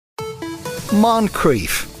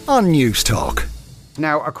Moncrief on News Talk.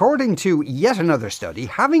 Now, according to yet another study,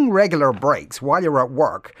 having regular breaks while you're at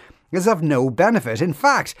work is of no benefit. In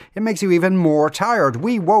fact, it makes you even more tired.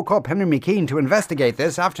 We woke up Henry McKean to investigate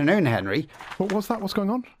this afternoon, Henry. What was that? What's going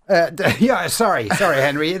on? Sorry,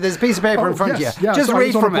 Henry. There's a piece of paper in front of you. Yeah, just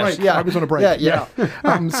read from it. Yeah, I was on a break.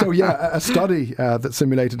 A study that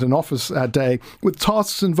simulated an office day with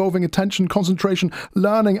tasks involving attention, concentration,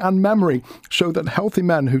 learning and memory showed that healthy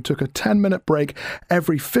men who took a 10-minute break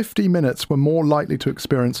every 50 minutes were more likely to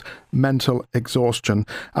experience mental exhaustion.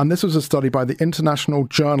 And this was a study by the International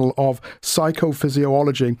Journal of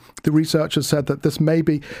Psychophysiology. The researchers said that this may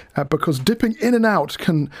be because dipping in and out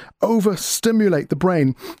can overstimulate the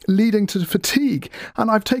brain, leading to fatigue. And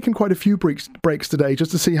I've taken quite a few breaks today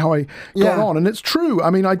just to see how I got on. And it's true. I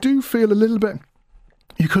mean, I do feel a little bit,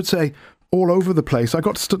 you could say, all over the place. I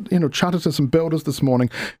got to chatted to some builders this morning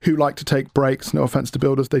who like to take breaks. No offence to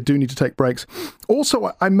builders, they do need to take breaks.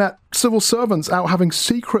 Also, I met civil servants out having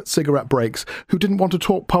secret cigarette breaks who didn't want to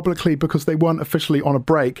talk publicly because they weren't officially on a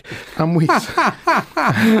break. And we,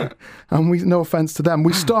 no offence to them,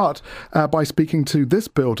 we start by speaking to this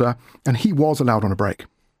builder, and he was allowed on a break.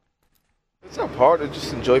 It's not part, I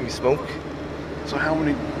just enjoy my smoke. So how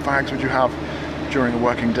many fags would you have during a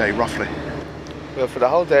working day, roughly? Well, for the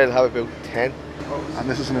whole day I'll have about 10. And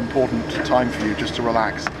this is an important time for you, just to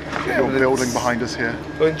relax. Yeah, you're building behind us here.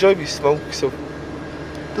 I enjoy my smoke, so...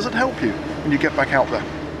 Does it help you when you get back out there?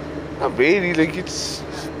 Not really, like it's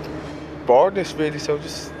boredness really, so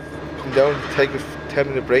just come down, take a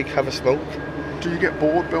 10-minute break, have a smoke. Do you get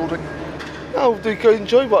bored building? No, like, I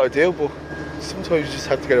enjoy what I do, but sometimes you just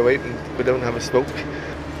have to get away and go down and have a smoke.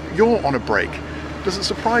 You're on a break. Does it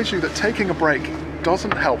surprise you that taking a break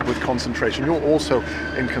doesn't help with concentration? You're also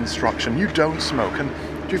in construction. You don't smoke. And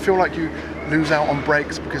do you feel like you lose out on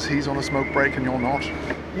breaks because he's on a smoke break and you're not?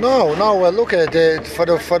 No. Well, look at for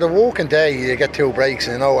the working day, you get 2 breaks,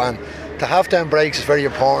 and to have them breaks is very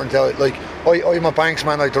important. Like I'm a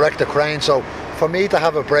banksman, I direct the crane, so for me to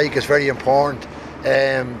have a break is very important.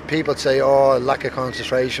 People say, "Oh, lack of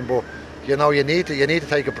concentration," but you need to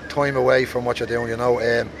take a time away from what you're doing.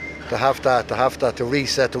 To have that, to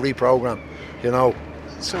reset, to reprogram.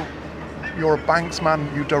 So you're a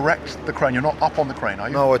banksman, you direct the crane, you're not up on the crane, are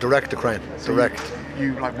you? No, I direct the crane, so direct.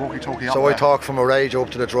 You like walkie-talkie up So there? I talk from a radio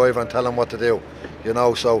up to the driver and tell him what to do,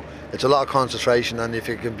 so it's a lot of concentration, and if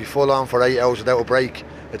you can be full on for 8 hours without a break,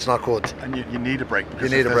 it's not good. And you need a break,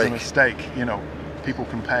 because you need if a there's break. a mistake, people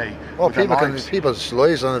can pay. Well, people's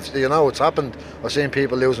lives, and it's happened. I've seen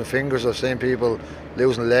people losing fingers, I've seen people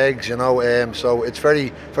losing legs, so it's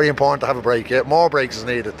very, very important to have a break. Yeah, more breaks is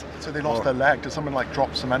needed. So they lost their leg. Did someone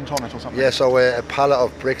drop cement on it or something? Yeah, so a pallet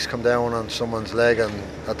of bricks come down on someone's leg and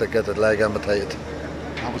had to get the leg amputated.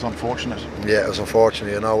 That was unfortunate. Yeah, it was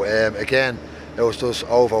unfortunate, again, it was just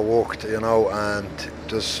overworked, and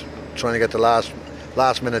just trying to get the last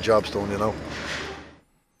minute jobs done,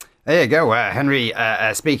 There you go, Henry,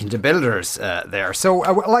 speaking to builders there. So,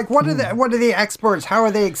 what are the experts? How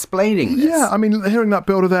are they explaining this? Yeah, I mean, hearing that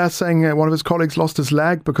builder there saying one of his colleagues lost his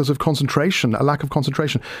leg because of concentration, a lack of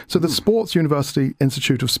concentration. So the Sports University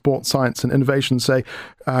Institute of Sports Science and Innovation say,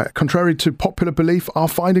 contrary to popular belief, our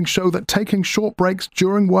findings show that taking short breaks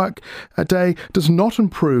during work a day does not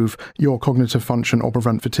improve your cognitive function or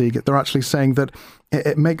prevent fatigue. They're actually saying that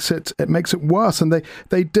it makes it worse, and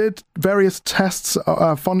they did various tests,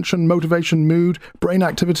 function, motivation, mood, brain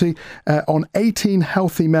activity on 18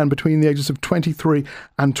 healthy men between the ages of 23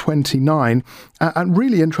 and 29, and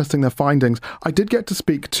really interesting their findings. I did get to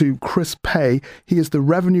speak to Chris Pay. He is the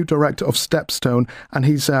revenue director of Stepstone, and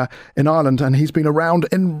he's in Ireland, and he's been around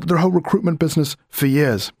in the whole recruitment business for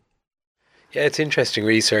years. Yeah, it's interesting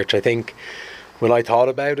research. I think when I thought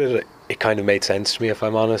about it, it kind of made sense to me, if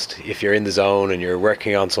I'm honest. If you're in the zone and you're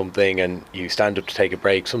working on something and you stand up to take a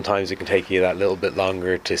break, sometimes it can take you that little bit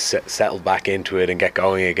longer to settle back into it and get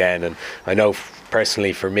going again. And I know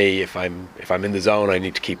personally for me, if I'm in the zone, I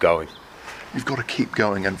need to keep going. You've got to keep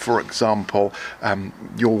going. And for example,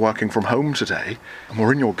 you're working from home today and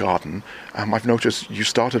we're in your garden. I've noticed you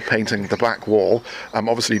started painting the back wall.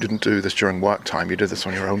 Obviously you didn't do this during work time, you did this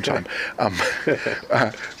on your own time.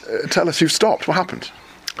 Tell us, you've stopped. What happened?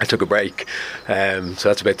 I took a break, so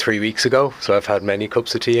that's about 3 weeks ago. So I've had many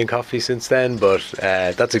cups of tea and coffee since then, but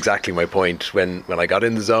that's exactly my point. When I got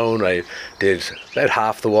in the zone, I did about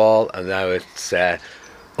half the wall, and now it's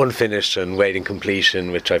unfinished and waiting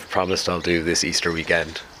completion, which I've promised I'll do this Easter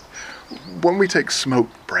weekend. When we take smoke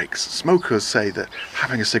breaks, smokers say that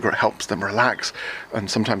having a cigarette helps them relax, and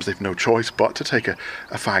sometimes they've no choice but to take a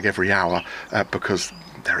fag every hour because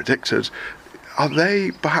they're addicted. are they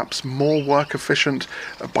perhaps more work efficient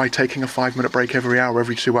by taking a 5-minute break every hour,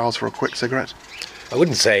 every 2 hours for a quick cigarette? I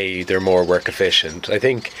wouldn't say they're more work efficient. I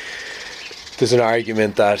think there's an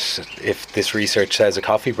argument that if this research says a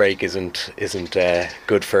coffee break isn't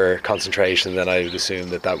good for concentration, then I would assume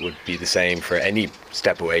that would be the same for any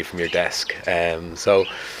step away from your desk.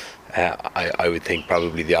 I would think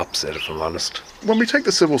probably the opposite, if I'm honest. When we take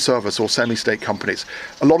the civil service or semi-state companies,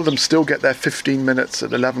 a lot of them still get their 15 minutes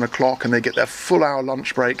at 11 o'clock and they get their full hour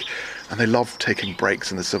lunch break, and they love taking breaks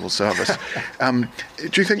in the civil service. Do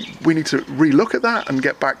you think we need to relook at that and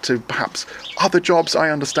get back to perhaps other jobs? I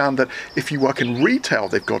understand that if you work in retail,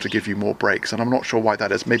 they've got to give you more breaks, and I'm not sure why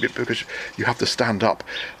that is. Maybe because you have to stand up.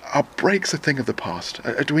 Are breaks a thing of the past?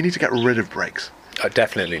 Do we need to get rid of breaks?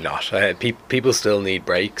 Definitely not. People still need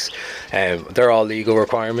breaks. They're all legal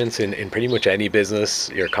requirements in pretty much any business.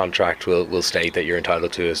 Your contract will state that you're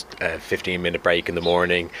entitled to a 15-minute break in the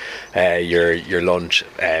morning. Your lunch,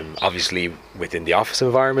 obviously within the office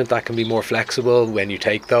environment, that can be more flexible when you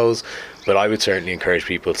take those. But I would certainly encourage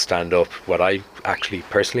people to stand up. What I actually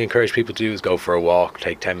personally encourage people to do is go for a walk,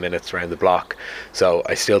 take 10 minutes around the block. So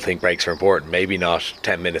I still think breaks are important. Maybe not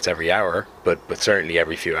 10 minutes every hour, but certainly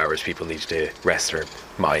every few hours people need to rest their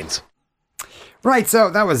minds. Right, so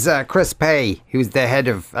that was Chris Pay, who's the head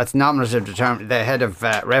of, that's nominative the head of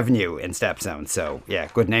revenue in Stepstone. So, yeah,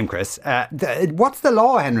 good name, Chris. What's the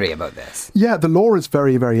law, Henry, about this? Yeah, the law is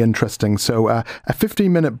very, very interesting. So a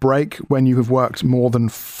 15-minute break when you have worked more than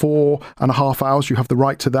 4.5 hours, you have the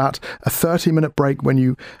right to that. A 30-minute break when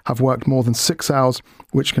you have worked more than 6 hours,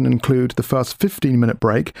 which can include the first 15-minute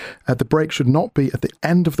break. The break should not be at the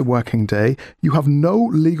end of the working day. You have no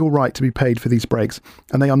legal right to be paid for these breaks,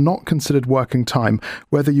 and they are not considered working time.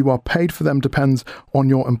 Whether you are paid for them depends on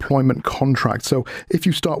your employment contract. So if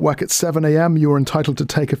you start work at 7 a.m, you're entitled to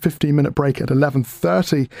take a 15-minute break at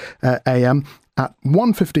 11:30 a.m. At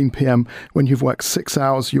 1:15 p.m, when you've worked 6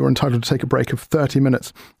 hours, you're entitled to take a break of 30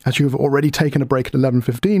 minutes. As you have already taken a break at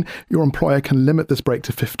 11:15, your employer can limit this break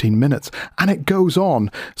to 15 minutes. And it goes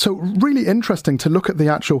on. So really interesting to look at the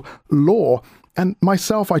actual law. And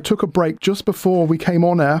myself, I took a break just before we came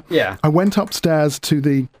on air. Yeah. I went upstairs to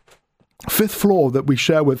the 5th floor that we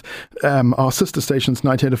share with our sister stations,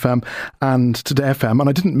 98 FM and Today FM. And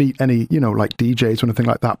I didn't meet any, like DJs or anything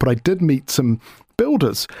like that, but I did meet some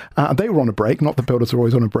builders. They were on a break, not the builders are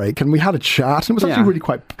always on a break. And we had a chat, and it was actually really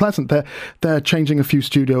quite pleasant. They're changing a few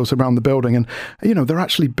studios around the building, and, they're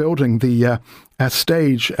actually building the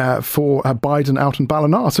stage for Biden out in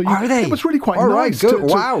Ballina. So are they? It was really quite All nice. Right, good.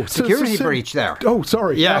 Wow, security breach there. Oh,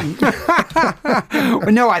 sorry. Yeah.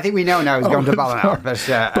 Well, no, I think we know now he's going to Ballina.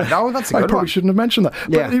 But no, that's a good one. I probably shouldn't have mentioned that.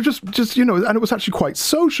 But Yeah. it just and it was actually quite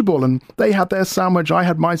sociable, and they had their sandwich, I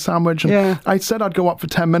had my sandwich, and I said I'd go up for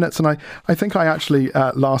 10 minutes, and I think I actually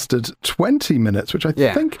lasted 20 minutes, which I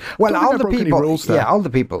think, well, all the people, rules there. Yeah, all the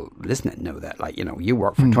people listening know that. Like, you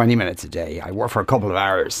work for 20 minutes a day. I work for a couple of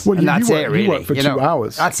hours. Well, and that's you work, it, really. You work for 2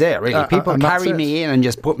 hours. That's it, really. People carry me in and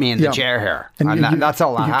just put me in the chair here. And that's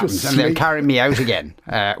all that happens. And they'll carry me out again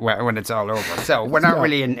when it's all over. So we're not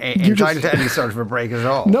really entitled to any sort of a break at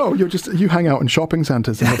all. No, you hang out in shopping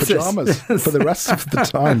centres in your pyjamas for the rest of the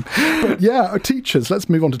time. But teachers. Let's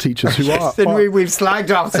move on to teachers who are. We've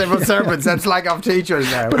slagged off civil servants and slagged off teachers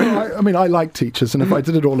now. But I like teachers, and if I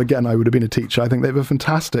did it all again, I would have been a teacher. I think they have a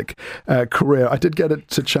fantastic career. I did get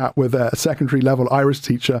to chat with a secondary level Irish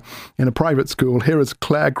teacher in a private school. Here is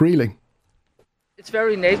Claire Greeley. It's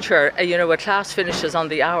very nature. A class finishes on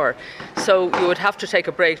the hour, so you would have to take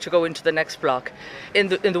a break to go into the next block. In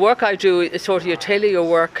the work I do, it's sort of you tailor your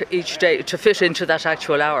work each day to fit into that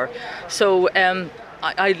actual hour. So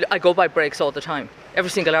I go by breaks all the time.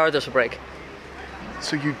 Every single hour there's a break.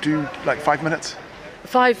 So you do like 5 minutes?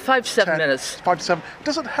 5 to 7 minutes. 5 to 7.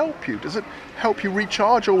 Does it help you? Does it help you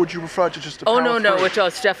recharge, or would you prefer to just power no, through? it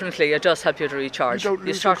does, definitely. It does help you to recharge. You don't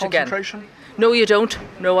lose start your again. concentration? No, you don't.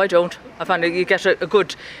 No, I don't. I find that you get a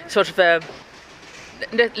good sort of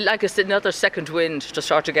like it's another second wind to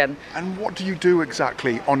start again. And what do you do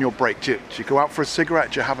exactly on your break? Do you go out for a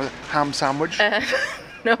cigarette? Do you have a ham sandwich?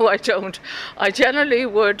 No, I don't. I generally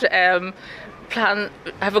would have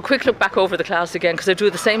a quick look back over the class again, because I do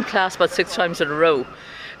the same class about 6 times in a row.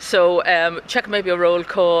 So check maybe a roll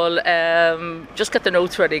call, just get the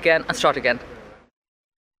notes ready again and start again.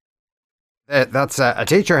 That's a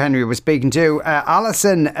teacher Henry was speaking to.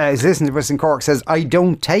 Alison is listening to us in Cork, says, I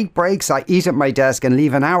don't take breaks. I eat at my desk and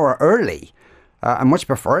leave an hour early. I much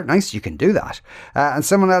prefer it. Nice, you can do that. And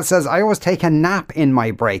someone else says, I always take a nap in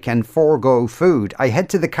my break and forego food. I head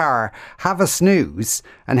to the car, have a snooze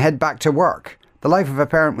and head back to work. The life of a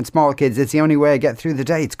parent with small kids, it's the only way I get through the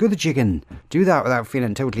day. It's good that you can do that without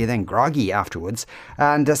feeling totally then groggy afterwards.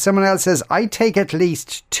 And someone else says, I take at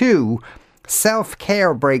least 2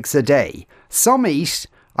 self-care breaks a day. Some eat,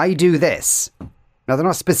 I do this. Now, they're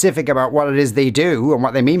not specific about what it is they do and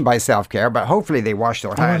what they mean by self-care, but hopefully they wash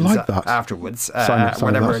their hands afterwards,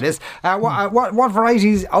 whatever it is. What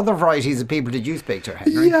varieties, other varieties of people did you speak to,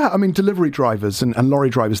 Henry? Yeah, I mean, delivery drivers and lorry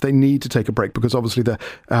drivers, they need to take a break because obviously they're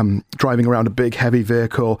driving around a big, heavy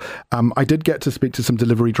vehicle. I did get to speak to some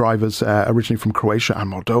delivery drivers originally from Croatia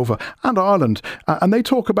and Moldova and Ireland, and they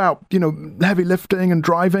talk about, heavy lifting and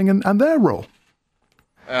driving and their role.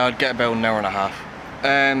 I'd get about an hour and a half.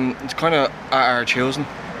 It's kind of at our choosing.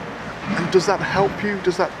 And does that help you?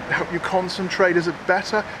 Does that help you concentrate? Is it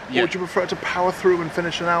better? Yeah. Or would you prefer to power through and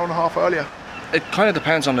finish an hour and a half earlier? It kind of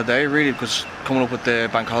depends on the day, really, because coming up with the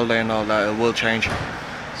bank holiday and all that, it will change.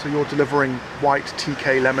 So you're delivering white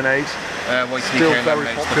TK lemonade? White Still TK very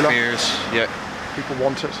lemonade, popular. beers, yeah. People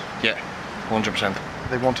want it? Yeah, 100%.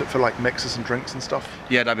 They want it for like mixes and drinks and stuff?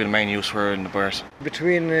 Yeah, that'd be the main use for it in the bars.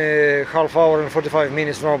 Between half hour and 45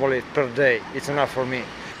 minutes normally per day, it's enough for me.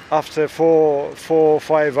 After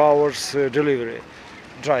 4-5 hours delivery,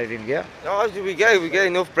 driving, yeah? No, we get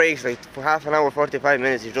enough breaks, like for half an hour, 45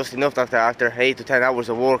 minutes is just enough after 8 to 10 hours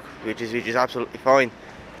of work, which is absolutely fine.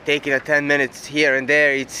 Taking 10 minutes here and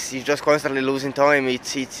there, you're just constantly losing time.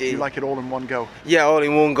 You like it all in one go? Yeah, all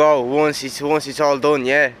in one go. Once it's all done,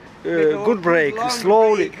 yeah. Good break,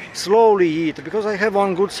 slowly eat, because I have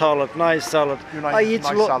one good salad, nice salad. I eat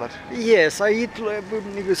nice salad? Yes, I eat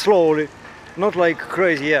slowly, not like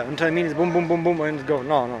crazy, yeah, in 10 minutes, boom, boom, boom, boom, and go.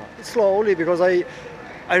 No. Slowly, because I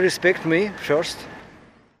respect me first.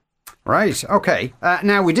 Right, okay.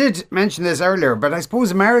 Now, we did mention this earlier, but I suppose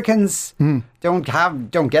Americans don't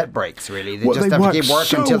get breaks, really. They just have to keep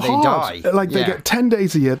working until they die. They get 10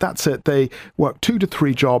 days a year, that's it. They work 2 to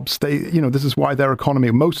 3 jobs. This is why their economy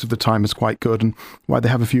most of the time is quite good and why they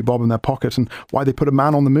have a few bob in their pocket and why they put a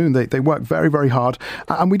man on the moon. They work very, very hard.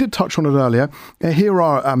 And we did touch on it earlier. Here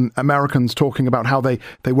are Americans talking about how they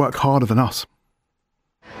work harder than us.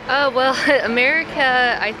 Well,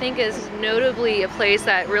 America, I think, is notably a place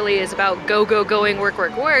that really is about going, work.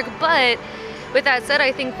 But with that said,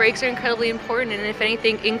 I think breaks are incredibly important and, if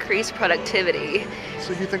anything, increase productivity.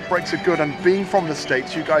 So you think breaks are good, and being from the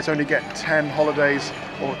States, you guys only get 10 holidays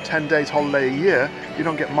or 10 days holiday a year. You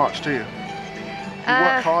don't get much, do you? You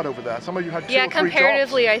work hard over there. Some of you had 2 or 3 jobs.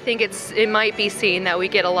 Comparatively, I think it might be seen that we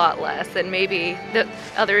get a lot less than maybe the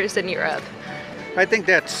others in Europe. I think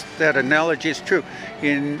that analogy is true.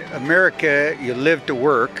 In America, you live to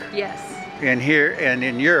work. Yes. And here and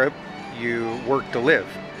in Europe, you work to live.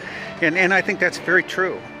 And I think that's very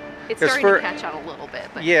true. It's starting to catch on a little bit.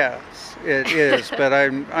 But. Yes, it is. But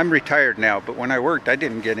I'm retired now. But when I worked, I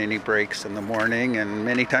didn't get any breaks in the morning, and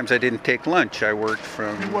many times I didn't take lunch. I worked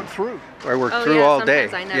from. You worked through. I worked through all day.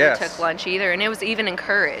 Sometimes I never took lunch either, and it was even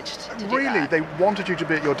encouraged to do that. Really? They wanted you to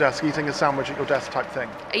be at your desk eating a sandwich at your desk type thing?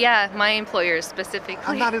 Yeah, my employers specifically.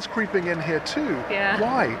 And that is creeping in here too. Yeah.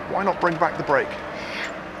 Why? Why not bring back the break?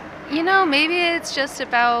 Maybe it's just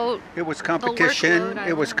about. It was competition.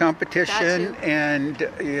 It was competition and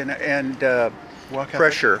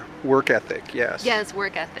pressure, work ethic. Yes. Yes,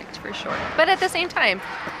 work ethic for sure. But at the same time,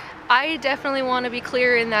 I definitely want to be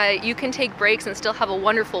clear in that you can take breaks and still have a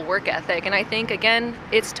wonderful work ethic. And I think, again,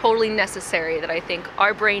 it's totally necessary, that I think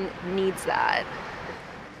our brain needs that.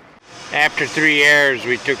 After 3 hours,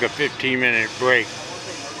 we took a 15-minute break.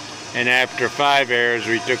 And after 5 hours,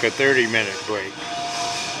 we took a 30-minute break.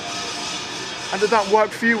 And did that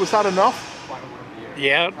work for you? Was that enough?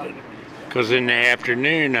 Yeah, because in the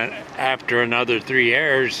afternoon, after another 3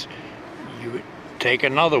 hours, you would take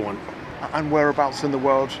another one. And whereabouts in the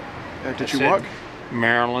world did you work?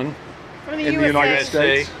 Maryland. In the United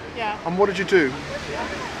States? Yeah. And what did you do?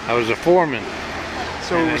 I was a foreman.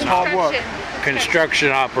 So it was hard work?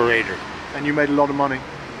 Construction operator. And you made a lot of money?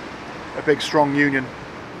 A big, strong union?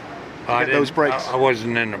 To get those breaks? I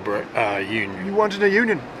wasn't in a union. You weren't in a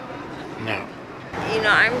union? No.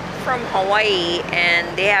 I'm from Hawaii,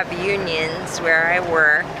 and they have unions where I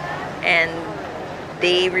work, and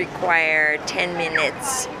they require 10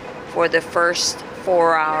 minutes for the first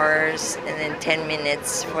 4 hours, and then 10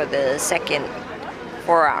 minutes for the second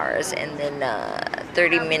 4 hours, and then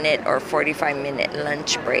 30-minute or 45-minute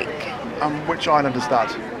lunch break. Which island is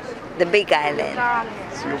that? The Big Island.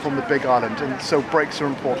 So you're from the Big Island, and so breaks are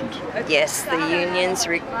important? Yes, the unions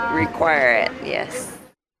require it, yes.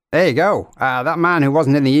 There you go. That man who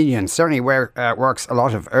wasn't in the union certainly works a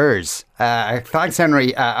lot of hours. Thanks,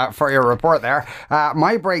 Henry, for your report there.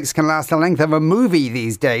 My breaks can last the length of a movie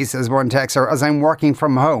these days, says one texter, as I'm working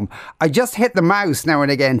from home. I just hit the mouse now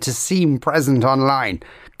and again to seem present online.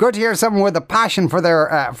 Good to hear someone with a passion for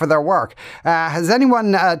their work. Has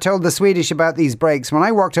anyone told the Swedish about these breaks? When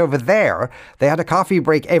I worked over there, they had a coffee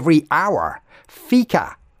break every hour.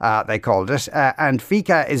 Fika. They called it. And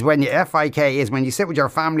fika is when F-I-K is when you sit with your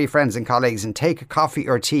family, friends and colleagues and take a coffee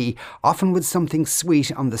or tea, often with something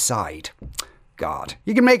sweet on the side. God.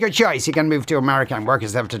 You can make your choice. You can move to America and work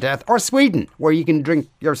yourself to death, or Sweden, where you can drink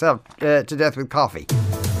yourself to death with coffee.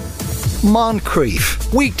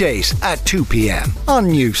 Moncrief, weekdays at 2 p.m. on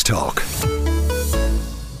News Talk.